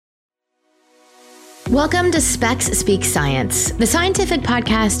Welcome to Specs Speak Science, the scientific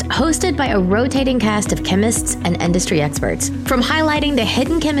podcast hosted by a rotating cast of chemists and industry experts. From highlighting the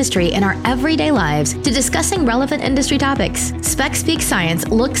hidden chemistry in our everyday lives to discussing relevant industry topics, Specs Speak Science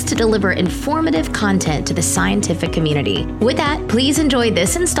looks to deliver informative content to the scientific community. With that, please enjoy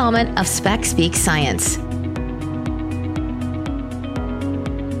this installment of Specs Speak Science.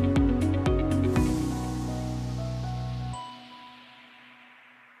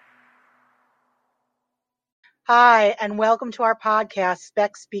 Hi, and welcome to our podcast,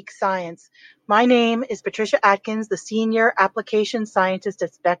 Specs Speak Science. My name is Patricia Atkins, the Senior Application Scientist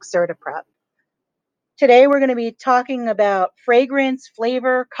at Specs CertiPrep. Today we're going to be talking about fragrance,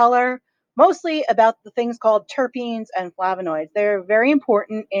 flavor, color, mostly about the things called terpenes and flavonoids. They're very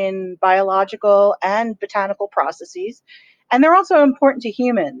important in biological and botanical processes, and they're also important to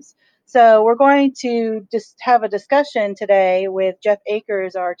humans. So we're going to just have a discussion today with Jeff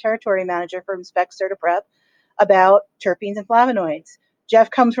Akers, our territory manager from Specs CertiPrep, about terpenes and flavonoids.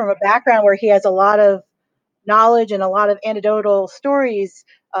 Jeff comes from a background where he has a lot of knowledge and a lot of anecdotal stories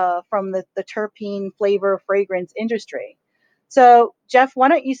from the terpene, flavor, fragrance industry. So, Jeff, why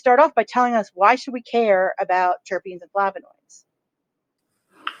don't you start off by telling us why should we care about terpenes and flavonoids?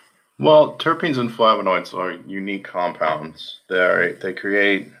 Well, terpenes and flavonoids are unique compounds. They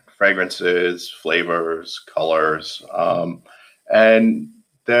create fragrances, flavors, colors, and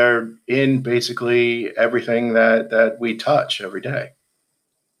they're in basically everything that we touch every day.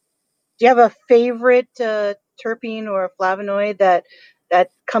 Do you have a favorite terpene or flavonoid that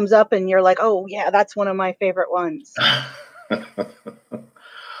comes up and you're like, oh, yeah, that's one of my favorite ones?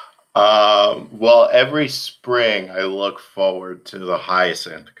 Well, every spring I look forward to the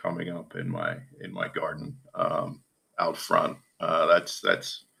hyacinth coming up in my garden out front. That's a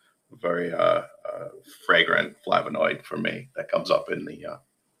very fragrant flavonoid for me that comes up in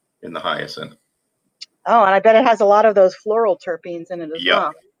the hyacinth. Oh, and I bet it has a lot of those floral terpenes in it as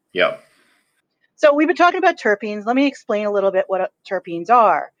well. Yep. So we've been talking about terpenes. Let me explain a little bit what terpenes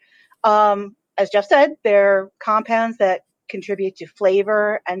are. As Jeff said, they're compounds that contribute to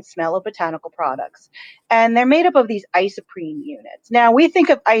flavor and smell of botanical products. And they're made up of these isoprene units. Now, we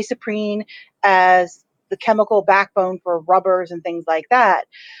think of isoprene as the chemical backbone for rubbers and things like that,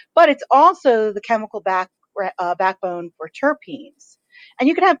 but it's also the chemical backbone for terpenes. And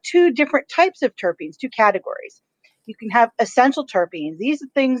you can have two different types of terpenes, two categories. You can have essential terpenes. These are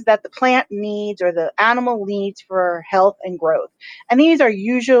things that the plant needs or the animal needs for health and growth. And these are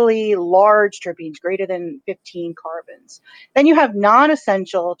usually large terpenes, greater than 15 carbons. Then you have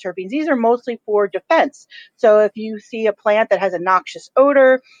non-essential terpenes. These are mostly for defense. So if you see a plant that has a noxious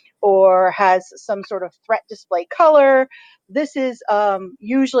odor or has some sort of threat display color, this is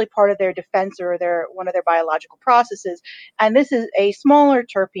usually part of their defense or one of their biological processes. And this is a smaller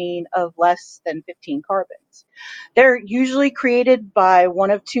terpene of less than 15 carbons. They're usually created by one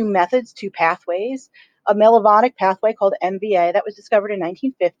of two methods, two pathways. A melavonic pathway called MVA that was discovered in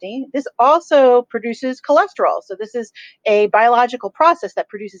 1950. This also produces cholesterol. So this is a biological process that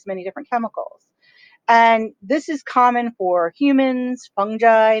produces many different chemicals. And this is common for humans,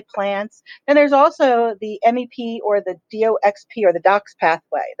 fungi, plants. And there's also the MEP or the DOXP or the DOX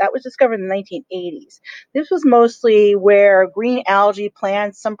pathway that was discovered in the 1980s. This was mostly where green algae,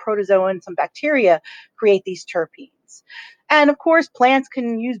 plants, some protozoan, some bacteria create these terpenes. And of course, plants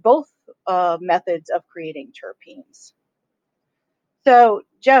can use both methods of creating terpenes. So,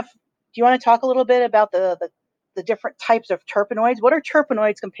 Jeff, do you want to talk a little bit about the different types of terpenoids? What are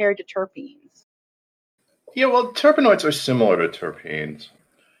terpenoids compared to terpenes? Yeah, well, terpenoids are similar to terpenes.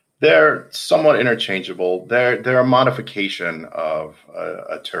 They're somewhat interchangeable. They're a modification of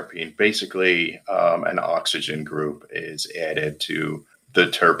a terpene. Basically, an oxygen group is added to the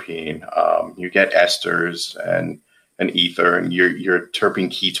terpene. You get esters and an ether, and your terpene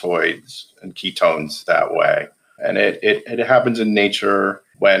ketoids and ketones that way. And it happens in nature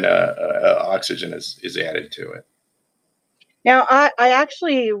when oxygen is added to it. Now, I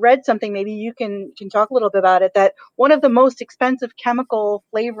actually read something, maybe you can talk a little bit about it, that one of the most expensive chemical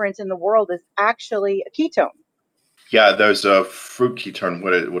flavorants in the world is actually a ketone. Yeah, there's a fruit ketone.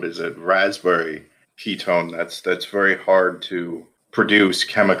 What is it? Raspberry ketone. That's very hard to produce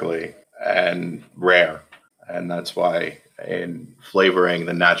chemically and rare. And that's why in flavoring,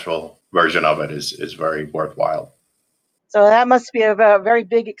 the natural version of it is very worthwhile. So that must be a very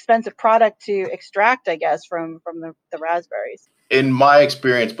big, expensive product to extract, I guess, from the raspberries. In my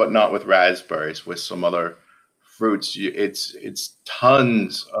experience, but not with raspberries, with some other fruits, it's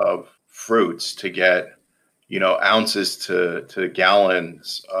tons of fruits to get, ounces to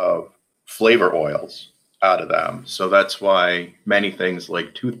gallons of flavor oils out of them. So that's why many things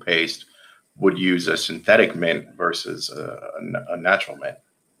like toothpaste would use a synthetic mint versus a natural mint.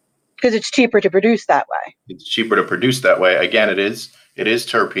 Because it's cheaper to produce that way. It's cheaper to produce that way. Again, it is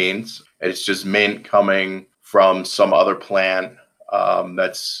terpenes. It's just mint coming from some other plant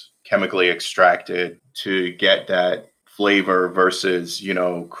that's chemically extracted to get that flavor versus,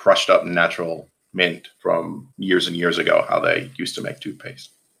 crushed up natural mint from years and years ago, how they used to make toothpaste.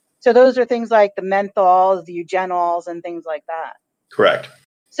 So those are things like the menthols, the eugenols, and things like that. Correct.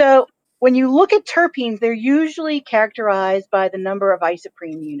 So when you look at terpenes, they're usually characterized by the number of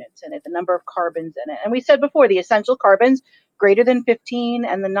isoprene units in it, the number of carbons in it. And we said before, the essential carbons greater than 15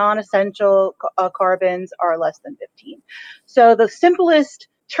 and the non-essential carbons are less than 15. So the simplest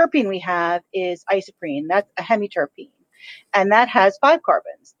terpene we have is isoprene. That's a hemiterpene. And that has 5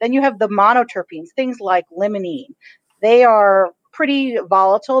 carbons. Then you have the monoterpenes, things like limonene. They are pretty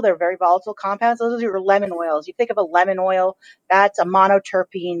volatile. They're very volatile compounds. Those are your lemon oils. You think of a lemon oil, that's a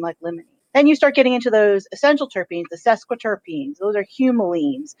monoterpene like limonene. Then you start getting into those essential terpenes, the sesquiterpenes. Those are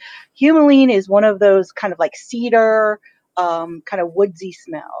humulines. Humulene is one of those kind of like cedar, kind of woodsy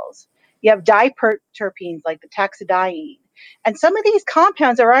smells. You have diterpenes like the taxodiene. And some of these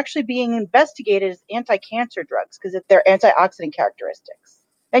compounds are actually being investigated as anti-cancer drugs because of their antioxidant characteristics.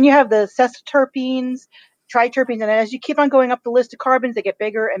 Then you have the sesquiterpenes, triterpenes, and as you keep on going up the list of carbons, they get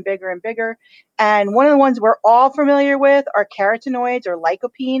bigger and bigger and bigger. And one of the ones we're all familiar with are carotenoids or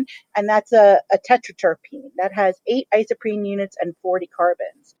lycopene, and that's a tetraterpene. That has 8 isoprene units and 40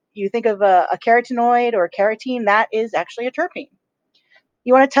 carbons. You think of a carotenoid or a carotene, that is actually a terpene.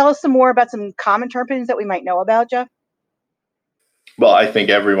 You want to tell us some more about some common terpenes that we might know about, Jeff? Well, I think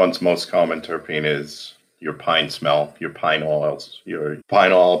everyone's most common terpene is your pine smell, your pine oils, your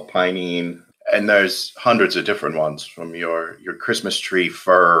pine oil, pinene, and there's hundreds of different ones, from your Christmas tree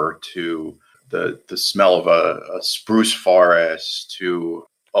fir to the smell of a spruce forest to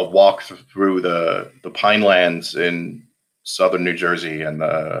a walk through the pine lands in southern New Jersey, and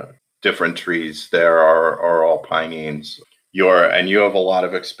the different trees there are all pinenes. You have a lot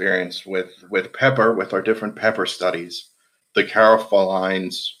of experience with pepper, with our different pepper studies. The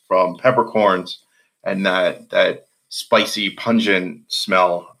caryophyllines from peppercorns and that spicy, pungent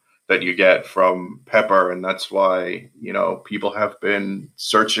smell that you get from pepper. And that's why, people have been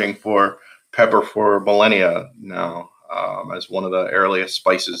searching for pepper for millennia now, as one of the earliest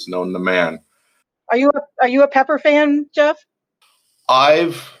spices known to man. Are you a pepper fan, Jeff?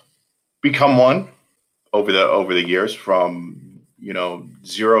 I've become one over the years, from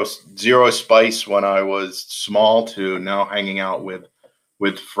zero spice when I was small to now hanging out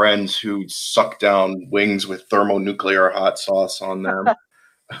with friends who suck down wings with thermonuclear hot sauce on them.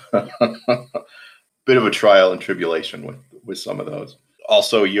 Bit of a trial and tribulation with some of those.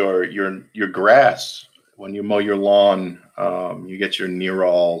 Also, your grass, when you mow your lawn, you get your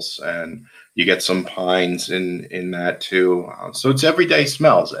nerols and you get some pines in that too. So it's everyday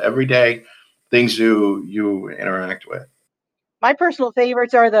smells, everyday things you interact with. My personal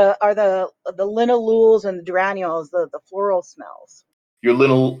favorites are the linalool and the geranials, the floral smells. Your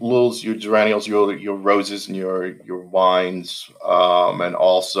linalool, your geranials, your roses, and your wines, and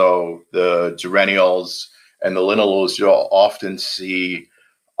also the geranials and the linalool you'll often see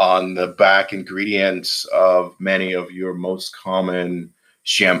on the back ingredients of many of your most common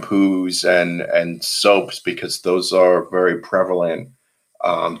shampoos and soaps, because those are very prevalent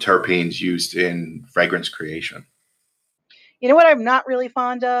terpenes used in fragrance creation. You know what I'm not really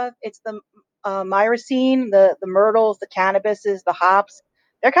fond of? It's the myrcene, the myrtles, the cannabises, the hops.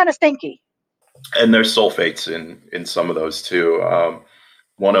 They're kind of stinky. And there's sulfates in some of those too.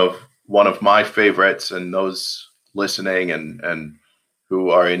 One of my favorites, and those listening and who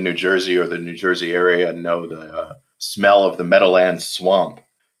are in New Jersey or the New Jersey area know the smell of the Meadowlands swamp.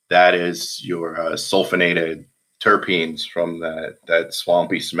 That is your sulfonated terpenes from that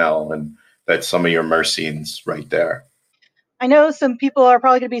swampy smell, and that's some of your myrcenes right there. I know some people are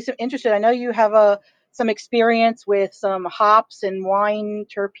probably going to be interested. I know you have some experience with some hops and wine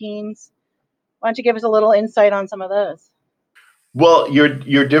terpenes. Why don't you give us a little insight on some of those? Well,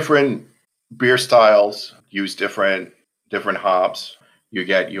 your different beer styles use different hops. You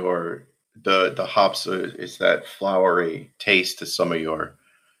get the hops is that flowery taste to some of your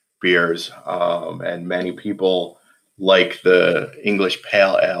beers, and many people like the English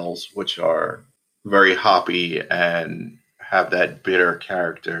pale ales, which are very hoppy and have that bitter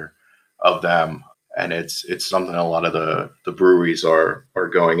character of them, and it's something a lot of the breweries are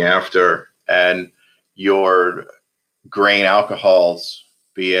going after. And your grain alcohols,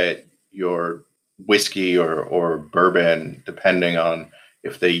 be it your whiskey or bourbon, depending on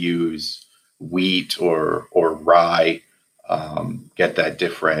if they use wheat or rye, get that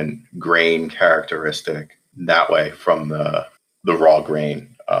different grain characteristic that way from the raw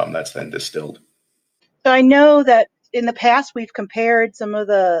grain that's then distilled. So I know that in the past we've compared some of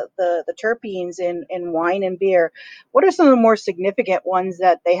the terpenes in wine and beer. What are some of the more significant ones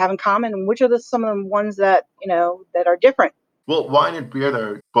that they have in common, and which are some of the ones that that are different? Well, wine and beer,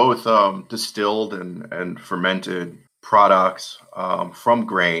 they're both distilled and fermented products from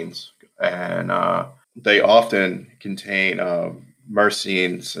grains, and they often contain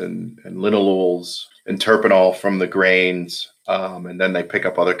myrcenes and linalols and terpenol from the grains, and then they pick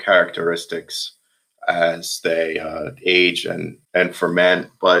up other characteristics as they age and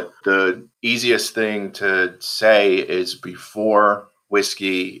ferment. But the easiest thing to say is before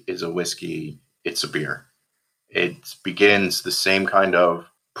whiskey is a whiskey, it's a beer. It begins the same kind of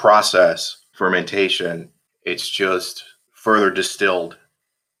process, fermentation. It's just further distilled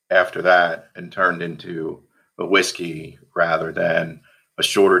after that and turned into a whiskey rather than a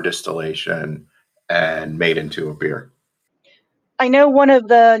shorter distillation and made into a beer. I know one of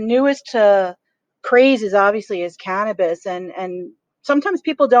the newest crazes obviously is cannabis, and sometimes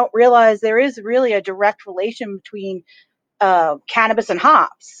people don't realize there is really a direct relation between cannabis and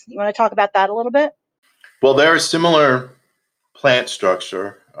hops. You want to talk about that a little bit? Well, they're a similar plant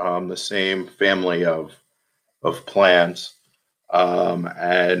structure, the same family of plants,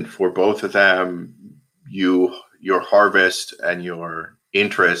 and for both of them, your harvest and your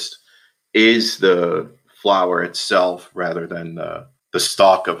interest is the flower itself rather than the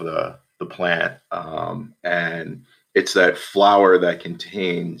stalk of the plant, and it's that flower that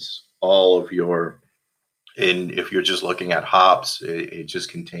contains all of your. And if you're just looking at hops, it just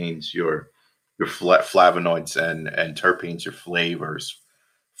contains your flavonoids and terpenes, your flavors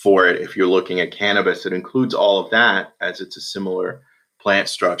for it. If you're looking at cannabis, it includes all of that as it's a similar plant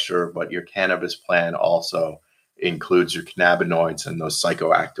structure, but your cannabis plant also includes your cannabinoids and those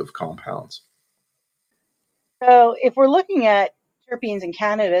psychoactive compounds. So if we're looking at terpenes in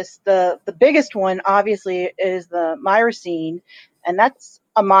cannabis, the biggest one obviously is the myrcene, and that's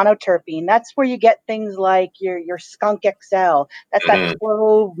a monoterpene. That's where you get things like your skunk XL. That's that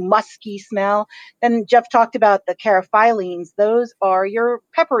clove, musky smell. And Jeff talked about the caryophyllines. Those are your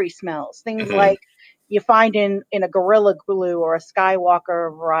peppery smells, things like you find in a Gorilla Glue or a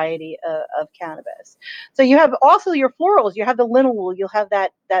Skywalker variety of cannabis. So you have also your florals. You have the linalool. You'll have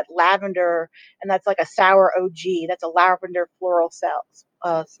that lavender, and that's like a sour OG. That's a lavender floral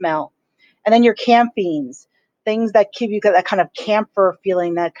smell. And then your camphenes, things that give you that kind of camphor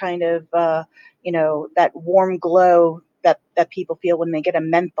feeling, that kind of, that warm glow that people feel when they get a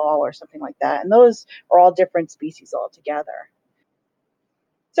menthol or something like that. And those are all different species altogether.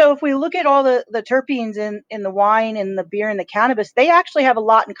 So if we look at all the terpenes in the wine and the beer and the cannabis, they actually have a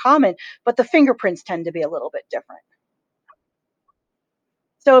lot in common, but the fingerprints tend to be a little bit different.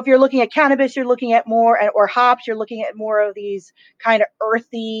 So if you're looking at cannabis, you're looking at more, or hops, you're looking at more of these kind of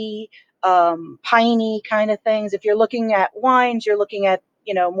earthy, piney kind of things. If you're looking at wines, you're looking at,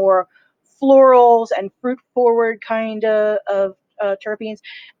 more florals and fruit forward kind of terpenes.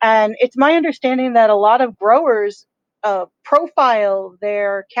 And it's my understanding that a lot of growers profile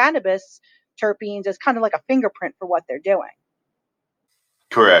their cannabis terpenes as kind of like a fingerprint for what they're doing.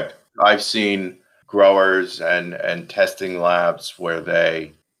 Correct. I've seen growers and testing labs where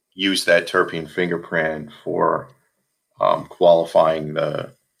they use that terpene fingerprint for qualifying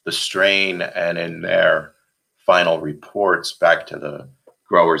the strain, and in their final reports back to the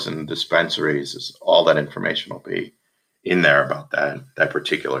growers and dispensaries, all that information will be in there about that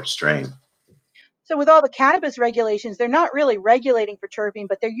particular strain. So with all the cannabis regulations, they're not really regulating for terpene,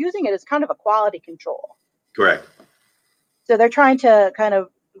 but they're using it as kind of a quality control. Correct. So they're trying to kind of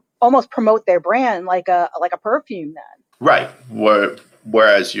almost promote their brand like a perfume then. Right.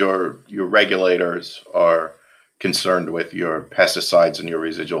 Whereas your regulators are concerned with your pesticides and your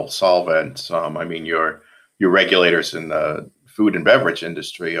residual solvents. Your regulators in the food and beverage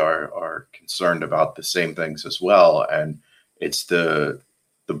industry are concerned about the same things as well. And it's the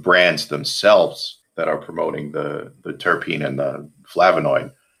brands themselves that are promoting the terpene and the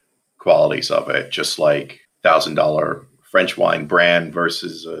flavonoid qualities of it, just like $1,000 French wine brand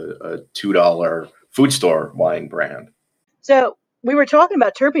versus a $2 food store wine brand. So we were talking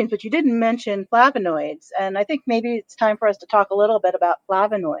about terpenes, but you didn't mention flavonoids. And I think maybe it's time for us to talk a little bit about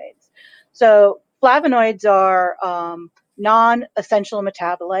flavonoids. So flavonoids are non-essential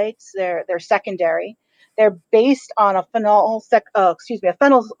metabolites. They're secondary. They're based on a phenyl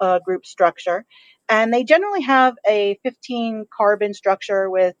group structure, and they generally have a 15 carbon structure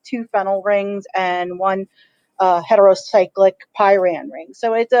with 2 phenyl rings and 1 heterocyclic pyran ring.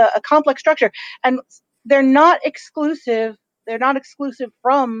 So it's a complex structure. And they're not exclusive. They're not exclusive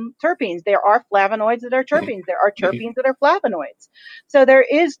from terpenes. There are flavonoids that are terpenes. There are terpenes that are flavonoids. So there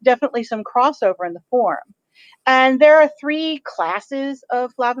is definitely some crossover in the form. And there are 3 classes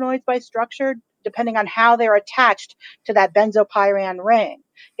of flavonoids by structure, depending on how they're attached to that benzopyran ring.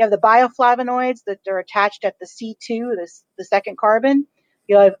 You have the bioflavonoids that are attached at the C2, the second carbon.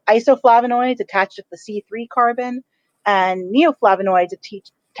 You have isoflavonoids attached at the C3 carbon, and neoflavonoids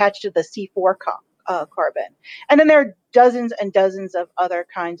attached to the C4 carbon. And then there are dozens and dozens of other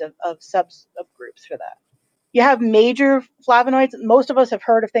kinds of subgroups for that. You have major flavonoids. Most of us have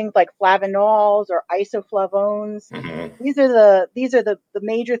heard of things like flavanols or isoflavones. Mm-hmm. These are the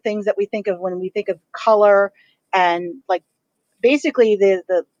major things that we think of when we think of color and like basically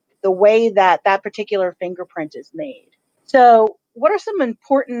the way that particular fingerprint is made. So what are some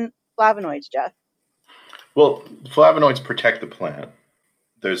important flavonoids, Jeff? Well, flavonoids protect the plant.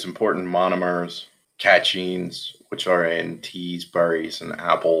 There's important monomers, catechins, which are in teas, berries, and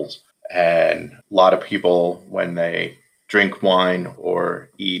apples. And a lot of people, when they drink wine or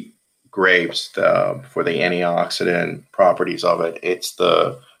eat grapes, for the antioxidant properties of it, it's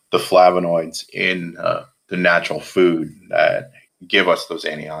the flavonoids in the natural food that give us those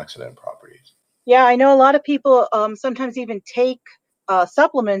antioxidant properties. Yeah, I know a lot of people sometimes even take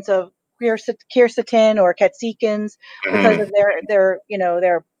supplements of quercetin or catechins because of their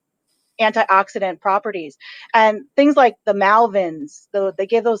antioxidant properties, and things like the Malvins, though they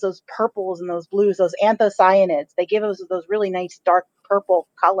give those purples and those blues, those anthocyanins, they give those really nice dark purple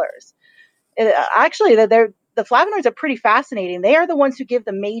colors. Actually, the flavonoids are pretty fascinating. They are the ones who give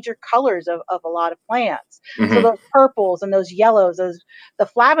the major colors of a lot of plants. Mm-hmm. So those purples and those yellows, the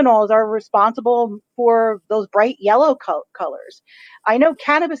flavanols are responsible for those bright yellow colors. I know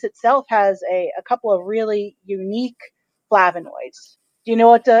cannabis itself has a couple of really unique flavonoids. Do you know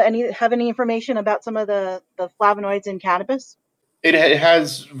what have any information about some of the flavonoids in cannabis? It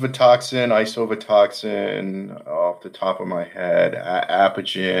has Vitoxin, isovitoxin, off the top of my head,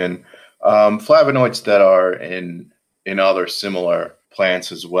 Apigenin, flavonoids that are in other similar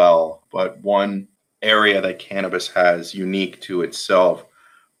plants as well. But one area that cannabis has unique to itself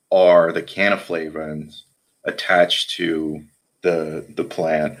are the cannaflavins attached to the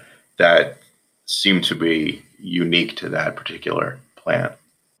plant that seem to be unique to that particular plant.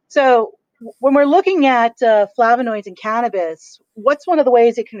 So when we're looking at flavonoids in cannabis, what's one of the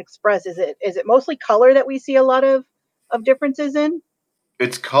ways it can express? Is it mostly color that we see a lot of differences in?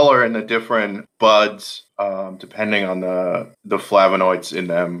 It's color in the different buds, depending on the flavonoids in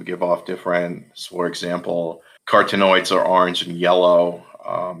them, give off different. So for example, carotenoids are orange and yellow.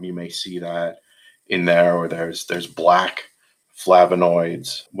 You may see that in there, or there's black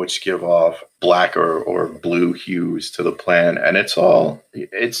flavonoids, which give off black or blue hues to the plant. And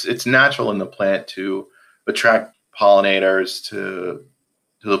it's natural in the plant to attract pollinators to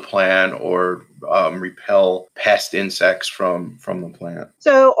the plant or repel pest insects from the plant.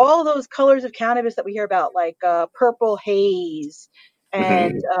 So all those colors of cannabis that we hear about, like purple haze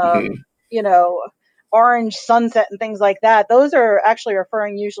and orange sunset and things like that, those are actually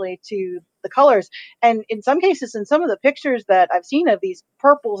referring usually to the colors. And in some cases, in some of the pictures that I've seen of these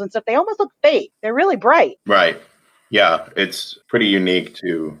purples and stuff, they almost look fake. They're really bright. Right. Yeah, it's pretty unique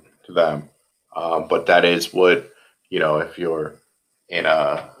to them. But that is what, if you're in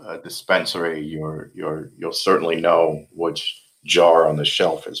a dispensary, you'll certainly know which jar on the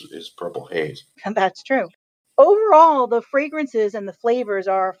shelf is purple haze. And that's true. Overall, the fragrances and the flavors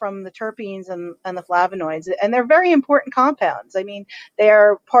are from the terpenes and the flavonoids, and they're very important compounds. I mean,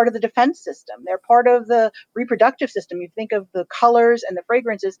 they're part of the defense system. They're part of the reproductive system. You think of the colors and the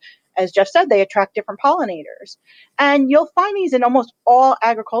fragrances, as Jeff said, they attract different pollinators. And you'll find these in almost all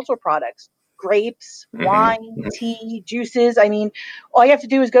agricultural products. Grapes, wine, tea, juices. I mean, all you have to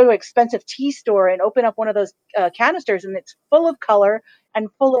do is go to an expensive tea store and open up one of those canisters, and it's full of color and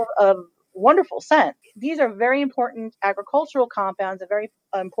full of wonderful scent. These are very important agricultural compounds and very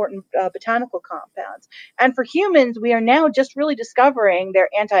important botanical compounds. And for humans, we are now just really discovering their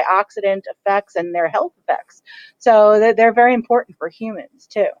antioxidant effects and their health effects. So they're very important for humans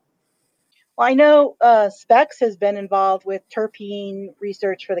too. Well, I know Specs has been involved with terpene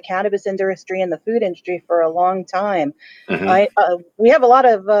research for the cannabis industry and the food industry for a long time. We have a lot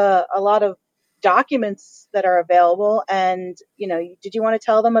of documents that are available, and did you want to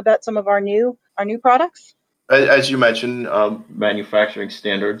tell them about some of our new products? As you mentioned, manufacturing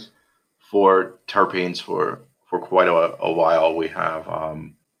standards for terpenes for quite a while. We have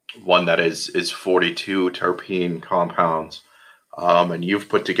one that is 42 terpene compounds, and you've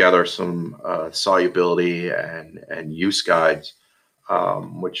put together some solubility and use guides,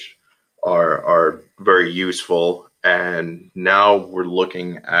 which are very useful. And now we're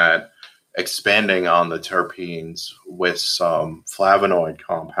looking at expanding on the terpenes with some flavonoid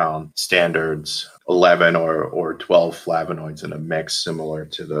compound standards, 11 or 12 flavonoids in a mix similar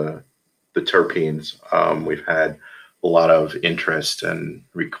to the terpenes. We've had a lot of interest and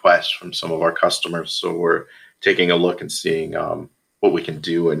requests from some of our customers, so we're taking a look and seeing what we can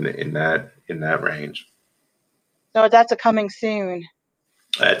do in that range. So that's a coming soon.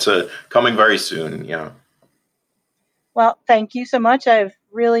 It's coming very soon, yeah. Well, thank you so much. I've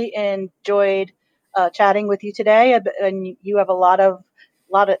really enjoyed chatting with you today, and you have a lot of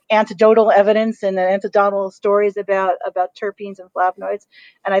anecdotal evidence and anecdotal stories about terpenes and flavonoids,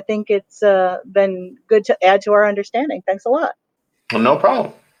 and I think it's been good to add to our understanding. Thanks a lot. Well, no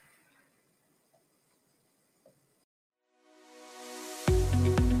problem.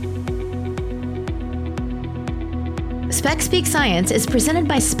 Spec Speak Science is presented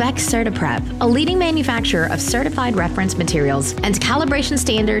by Spec CertiPrep, a leading manufacturer of certified reference materials and calibration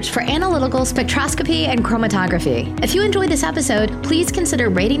standards for analytical spectroscopy and chromatography. If you enjoyed this episode, please consider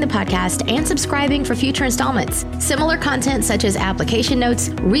rating the podcast and subscribing for future installments. Similar content such as application notes,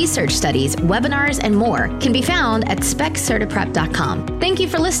 research studies, webinars, and more can be found at speccertiprep.com. Thank you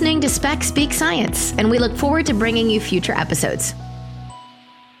for listening to Spec Speak Science, and we look forward to bringing you future episodes.